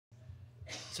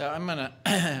So I'm going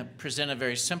to present a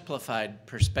very simplified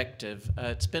perspective.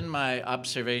 It's been my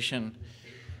observation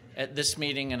at this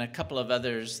meeting and a couple of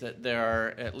others that there are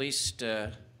at least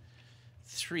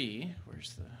three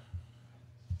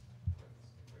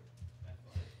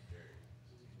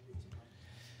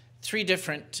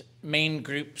different main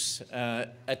groups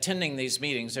attending these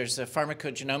meetings. There's the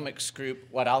pharmacogenomics group,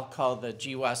 what I'll call the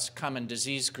GWAS common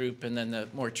disease group, and then the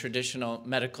more traditional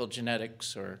medical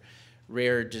genetics or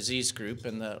rare disease group,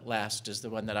 and the last is the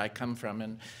one that I come from.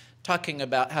 And talking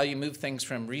about how you move things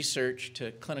from research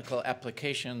to clinical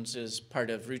applications is part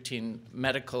of routine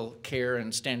medical care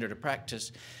and standard of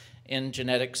practice in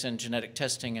genetics and genetic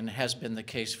testing, and has been the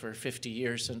case for 50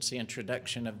 years since the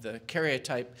introduction of the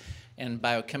karyotype and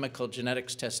biochemical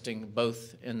genetics testing,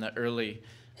 both in the early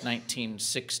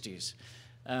 1960s.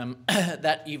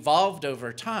 That evolved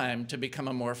over time to become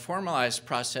a more formalized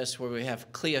process where we have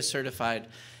CLIA-certified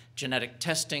genetic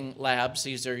testing labs.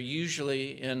 These are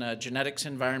usually in a genetics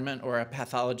environment or a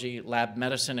pathology lab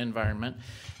medicine environment.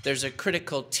 There's a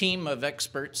critical team of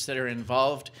experts that are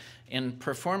involved in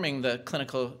performing the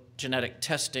clinical genetic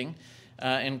testing,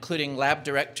 including lab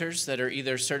directors that are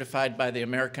either certified by the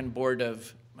American Board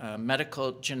of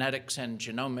Medical Genetics and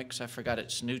Genomics. I forgot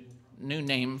its new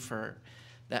name for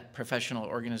that professional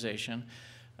organization.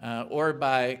 Or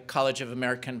by College of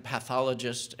American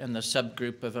Pathologists and the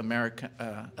subgroup of American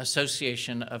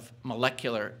Association of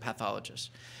Molecular Pathologists.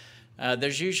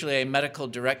 There's usually a medical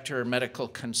director or medical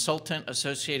consultant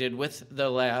associated with the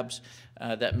labs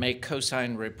that may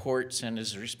co-sign reports and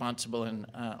is responsible in,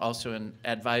 also in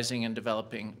advising and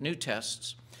developing new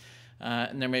tests.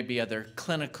 And there may be other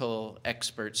clinical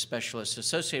experts, specialists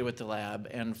associated with the lab.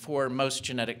 And for most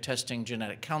genetic testing,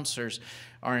 genetic counselors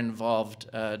are involved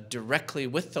directly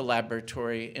with the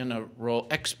laboratory in a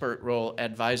expert role,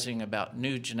 advising about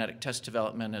new genetic test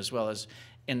development as well as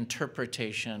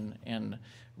interpretation and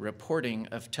reporting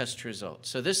of test results.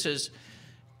 So this is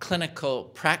clinical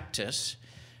practice.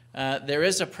 There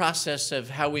is a process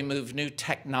of how we move new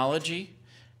technology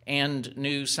and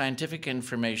new scientific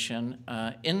information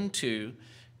into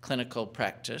clinical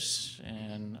practice.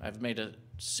 And I've made a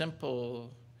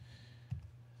simple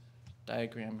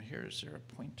diagram here. Is there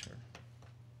a pointer?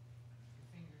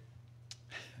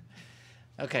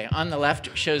 Okay, on the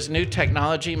left shows new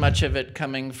technology, much of it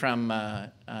coming from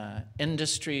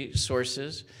industry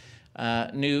sources,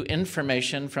 new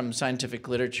information from scientific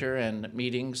literature and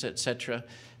meetings, etc.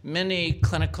 Many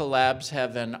clinical labs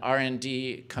have an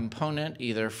R&D component,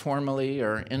 either formally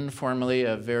or informally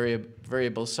of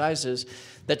variable sizes,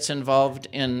 that's involved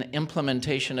in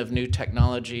implementation of new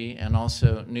technology and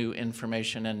also new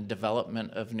information and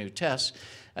development of new tests.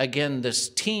 Again, this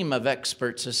team of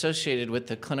experts associated with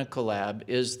the clinical lab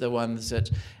is the ones that's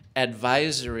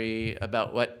advisory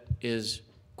about what is,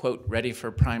 quote, ready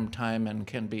for prime time and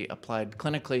can be applied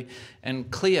clinically. And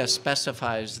CLIA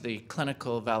specifies the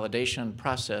clinical validation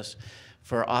process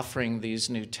for offering these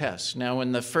new tests. Now,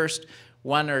 when the first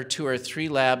 1 or 2 or 3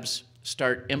 labs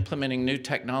start implementing new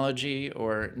technology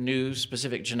or new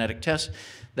specific genetic tests,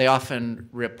 they often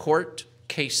report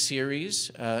case series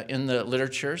in the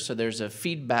literature. So there's a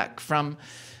feedback from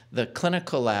the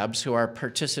clinical labs who are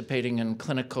participating in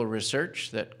clinical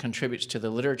research that contributes to the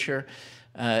literature.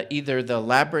 Either the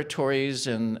laboratories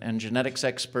and genetics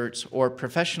experts or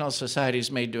professional societies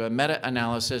may do a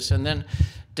meta-analysis, and then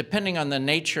depending on the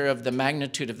nature of the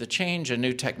magnitude of the change, a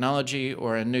new technology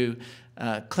or a new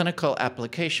clinical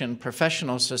application,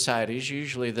 professional societies,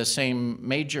 usually the same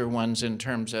major ones in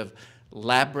terms of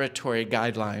laboratory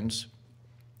guidelines,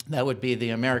 that would be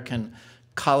the American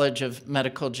College of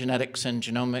Medical Genetics and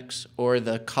Genomics or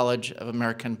the College of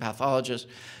American Pathologists.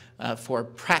 For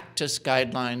practice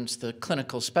guidelines, the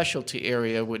clinical specialty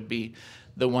area would be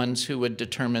the ones who would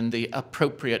determine the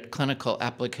appropriate clinical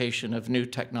application of new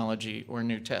technology or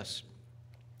new tests.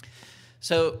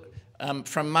 So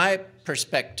from my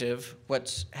perspective,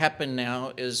 what's happened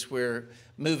now is we're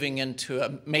moving into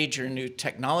a major new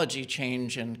technology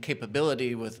change and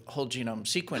capability with whole genome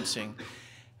sequencing.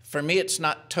 For me, it's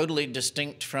not totally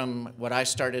distinct from what I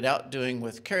started out doing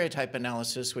with karyotype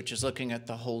analysis, which is looking at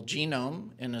the whole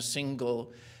genome in a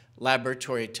single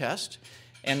laboratory test.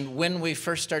 And when we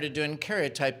first started doing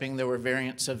karyotyping, there were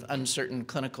variants of uncertain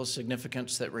clinical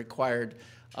significance that required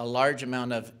a large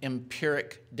amount of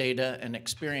empiric data and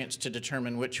experience to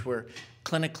determine which were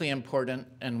clinically important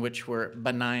and which were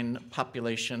benign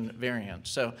population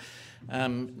variants. So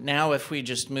now if we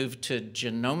just move to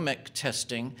genomic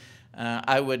testing,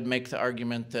 I would make the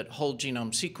argument that whole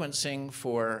genome sequencing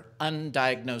for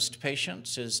undiagnosed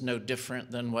patients is no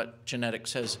different than what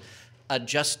genetics has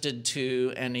adjusted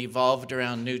to and evolved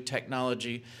around new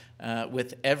technology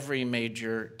with every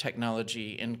major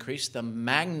technology increase. The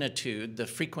magnitude, the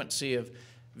frequency of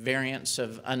variants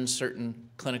of uncertain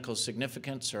clinical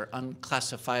significance or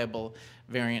unclassifiable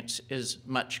variants is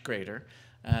much greater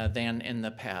than in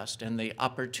the past. And the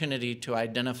opportunity to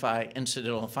identify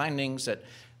incidental findings that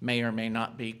may or may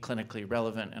not be clinically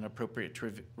relevant and appropriate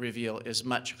to reveal is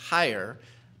much higher,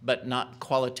 but not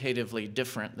qualitatively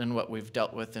different than what we've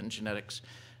dealt with in genetics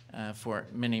for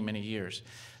many, many years.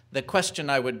 The question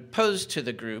I would pose to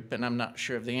the group, and I'm not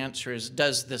sure of the answer, is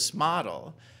does this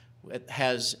model, it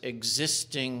has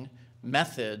existing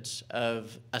methods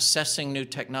of assessing new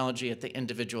technology at the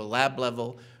individual lab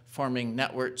level, forming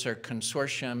networks or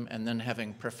consortium, and then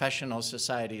having professional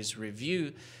societies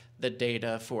review the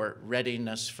data for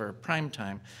readiness for prime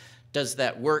time. Does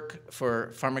that work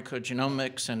for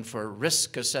pharmacogenomics and for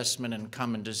risk assessment and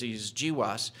common disease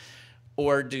GWAS?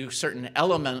 Or do certain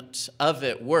elements of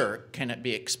it work? Can it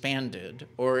be expanded?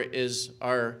 Or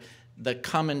are the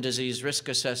common disease risk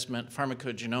assessment,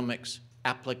 pharmacogenomics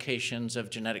applications of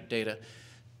genetic data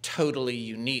totally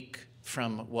unique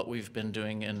from what we've been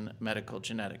doing in medical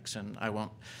genetics? And I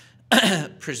won't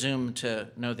presume to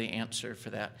know the answer for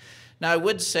that. Now, I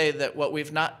would say that what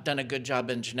we've not done a good job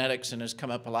in genetics, and has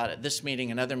come up a lot at this meeting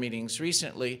and other meetings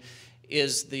recently,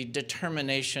 is the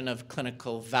determination of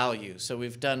clinical value. So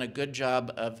we've done a good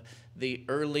job of the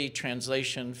early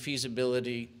translation,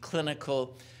 feasibility,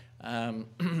 clinical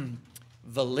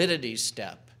validity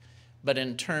step. But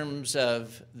in terms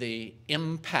of the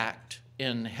impact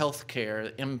in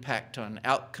healthcare, impact on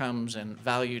outcomes and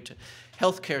value to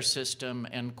healthcare system,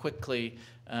 and quickly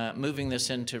moving this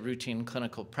into routine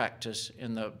clinical practice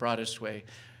in the broadest way,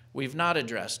 we've not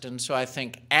addressed. And so I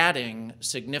think adding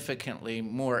significantly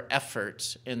more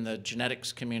efforts in the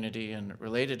genetics community and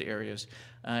related areas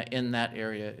in that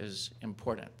area is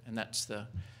important. And that's the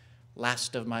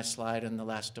last of my slide and the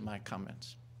last of my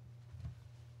comments.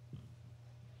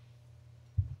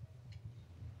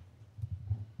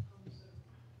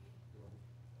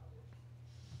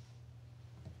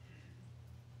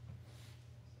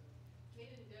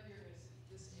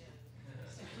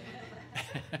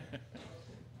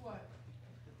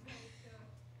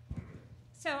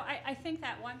 So I think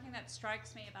that one thing that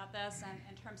strikes me about this, and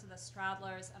in terms of the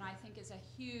straddlers, and I think is a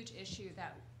huge issue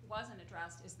that wasn't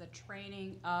addressed, is the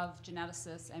training of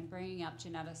geneticists and bringing up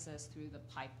geneticists through the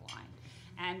pipeline.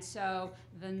 And so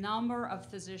the number of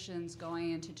physicians going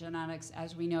into genetics,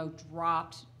 as we know,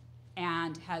 dropped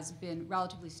and has been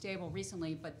relatively stable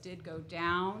recently, but did go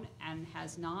down and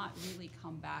has not really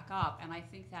come back up. And I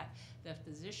think that the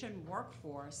physician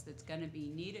workforce that's going to be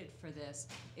needed for this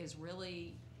is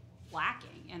really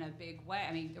lacking in a big way.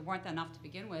 I mean, there weren't enough to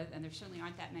begin with, and there certainly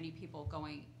aren't that many people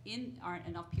aren't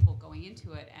enough people going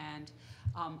into it. And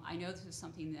I know this is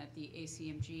something that the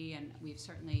ACMG, and we've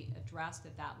certainly addressed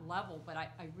at that level, but I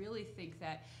really think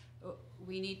that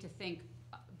we need to think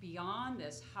beyond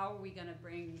this. How are we going to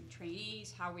bring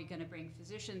trainees? How are we going to bring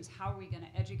physicians? How are we going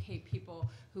to educate people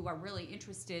who are really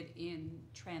interested in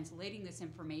translating this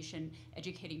information,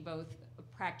 educating both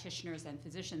practitioners and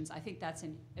physicians? I think that's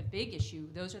a big issue.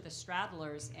 Those are the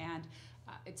straddlers, and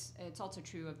it's also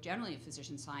true of generally of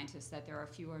physician scientists, that there are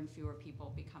fewer and fewer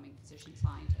people becoming physician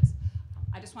scientists.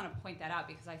 I just want to point that out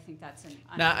because I think that's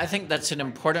I think that's an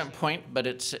important point, but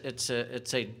it's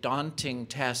a daunting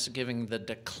task given the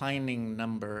declining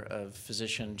number of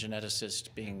physician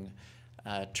geneticists being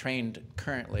trained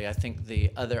currently. I think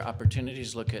the other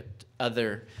opportunities look at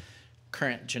other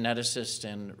current geneticists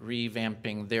and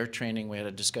revamping their training. We had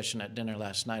a discussion at dinner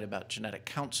last night about genetic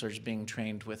counselors being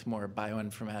trained with more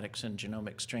bioinformatics and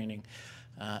genomics training,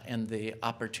 and the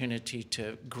opportunity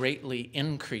to greatly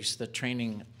increase the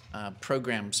training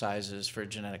program sizes for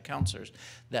genetic counselors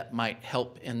that might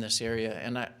help in this area.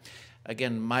 And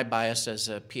again, my bias as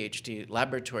a PhD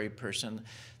laboratory person,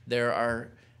 there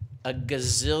are a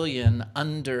gazillion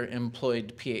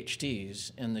underemployed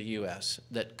PhDs in the US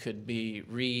that could be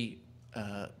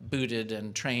rebooted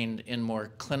and trained in more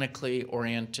clinically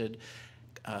oriented,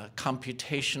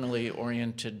 computationally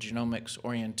oriented, genomics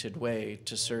oriented way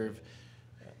to serve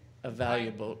a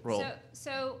valuable role.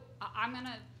 So I'm going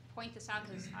to point this out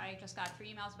because I just got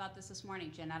 3 emails about this morning.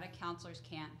 Genetic counselors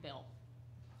can't bill.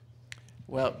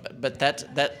 Well, but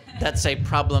that's a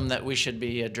problem that we should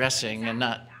be addressing. Exactly. And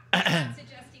not. I'm not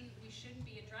suggesting we shouldn't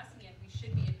be addressing it. We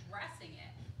should be addressing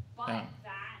it. But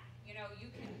that, you know,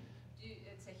 you can do.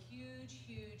 It's a huge,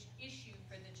 huge issue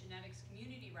for the genetics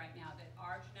community right now that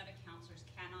our genetic counselors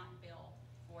cannot bill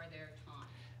for their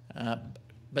time.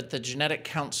 but the genetic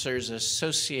counselors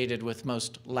associated with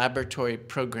most laboratory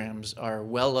programs are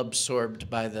well absorbed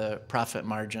by the profit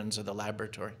margins of the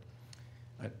laboratory.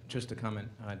 Just a comment,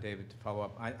 David, to follow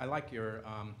up. I like your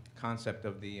concept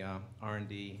of the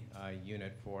R&D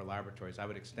unit for laboratories. I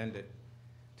would extend it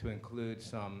to include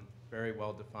some very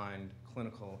well-defined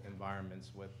clinical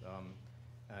environments with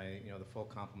the full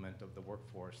complement of the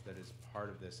workforce that is part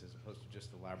of this as opposed to just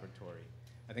the laboratory.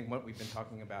 I think what we've been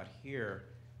talking about here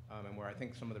and where I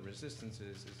think some of the resistance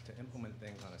is to implement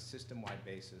things on a system-wide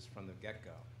basis from the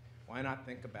get-go. Why not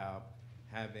think about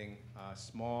having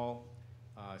small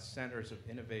centers of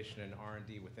innovation and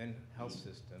R&D within health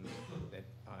systems that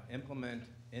implement,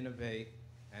 innovate,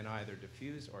 and either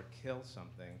diffuse or kill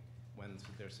something when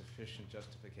there's sufficient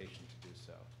justification to do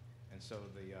so. And so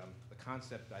the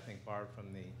concept, I think, borrowed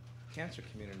from the cancer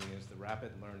community is the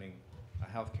rapid learning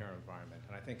healthcare environment.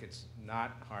 And I think it's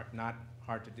not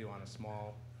hard to do on a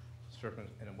small,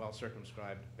 in a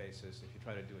well-circumscribed basis. If you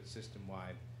try to do it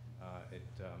system-wide, it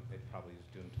probably is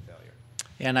doomed to failure.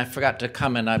 And I forgot to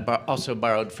comment, I also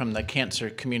borrowed from the cancer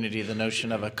community the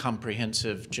notion of a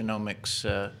comprehensive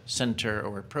genomics center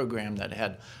or program that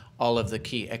had all of the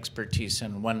key expertise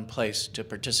in one place to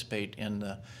participate in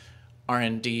the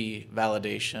R&D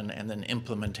validation and then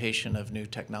implementation of new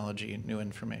technology and new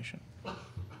information.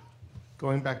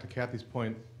 Going back to Kathy's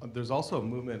point, there's also a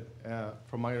movement,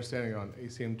 from my understanding, on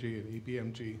ACMG and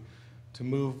EBMG to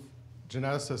move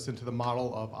geneticists into the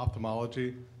model of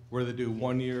ophthalmology, where they do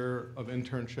 1 year of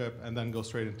internship and then go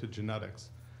straight into genetics.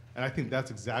 And I think that's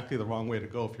exactly the wrong way to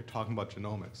go if you're talking about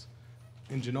genomics.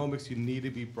 In genomics, you need to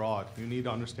be broad. You need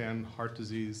to understand heart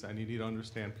disease, and you need to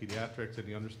understand pediatrics, and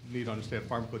you need to understand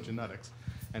pharmacogenetics.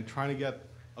 And trying to get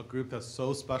a group that's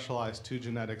so specialized to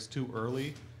genetics too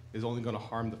early is only going to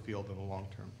harm the field in the long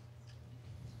term.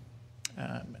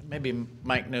 Maybe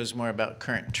Mike knows more about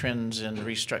current trends in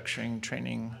restructuring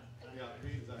training.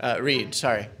 Reed,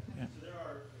 sorry.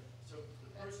 So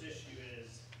the first issue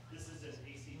is, this is an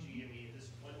ACGME. This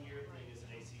 1 year thing is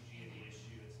an ACGME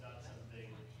issue. It's not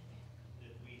something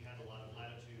that we have a lot of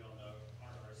latitude on the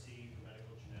RRC for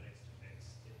medical genetics to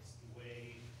fix.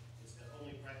 It's the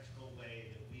only practical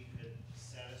way that we could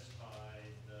satisfy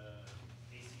the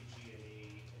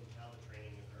ACGME and how the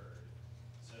training occurred.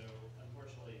 So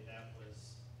unfortunately, that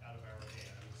was out of our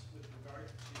hands. With regard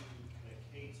to kind of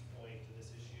Kate's point to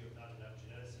this issue of not enough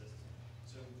geneticists,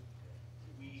 so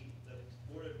the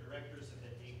board of directors of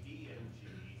the ABMG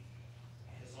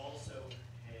has also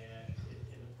had,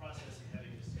 in the process of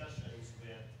having discussions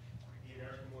with the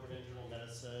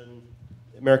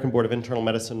American Board of Internal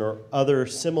Medicine or other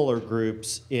similar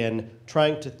groups in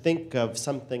trying to think of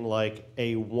something like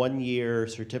a 1 year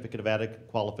certificate of adequate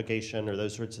qualification or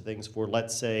those sorts of things for,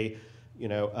 let's say,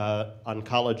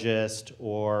 oncologist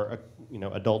or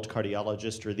adult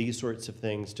cardiologist or these sorts of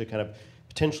things to kind of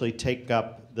potentially take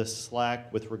up the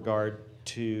slack with regard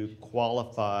to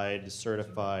qualified,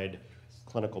 certified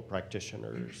clinical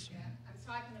practitioners. Yeah,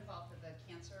 so I've been involved with the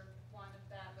cancer one of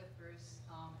that with Bruce,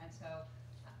 and so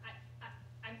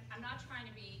I'm not trying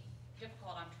to be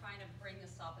difficult. I'm trying to bring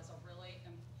this up as a really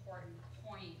important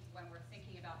point when we're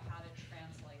thinking about how to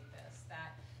translate this.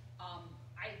 That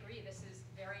I agree, this is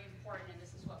very important and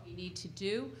this is what we need to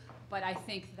do. But I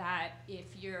think that if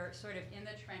you're sort of in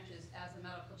the trenches as a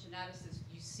medical geneticist,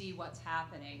 you see what's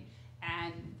happening,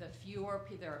 and there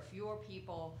are fewer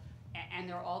people, and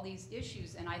there are all these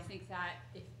issues. And I think that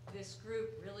if this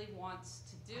group really wants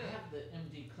to do, I have the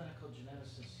MD clinical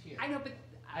geneticist here. I know, but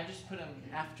I just put them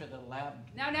after the lab.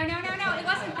 no. It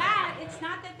wasn't that. It's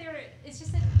not that they're. It's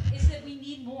just that we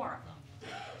need more of them.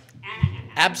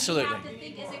 And Absolutely. we have to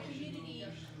think as a community.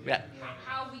 Yeah.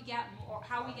 How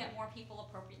we get more people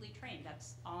appropriately trained.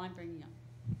 That's all I'm bringing up.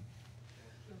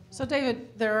 So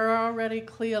David, there are already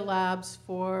CLIA labs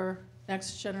for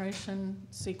next generation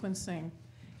sequencing.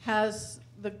 Has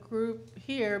the group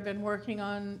here been working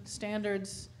on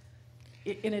standards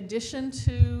in addition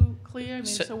to CLIA? I mean,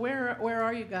 so where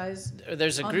are you guys?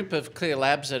 There's a group of CLIA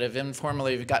labs that have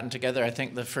informally gotten together. I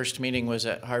think the first meeting was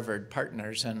at Harvard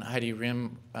Partners, and Heidi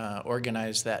Rim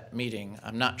organized that meeting.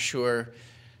 I'm not sure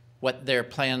what their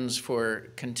plans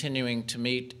for continuing to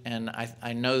meet, and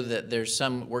I know that there's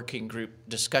some working group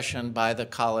discussion by the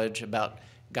college about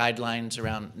guidelines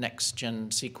around next-gen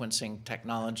sequencing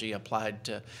technology applied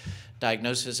to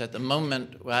diagnosis. At the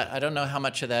moment, I don't know how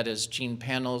much of that is gene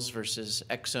panels versus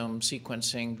exome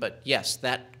sequencing, but yes,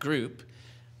 that group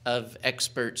of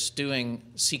experts doing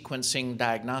sequencing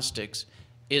diagnostics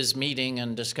is meeting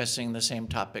and discussing the same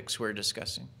topics we're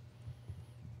discussing.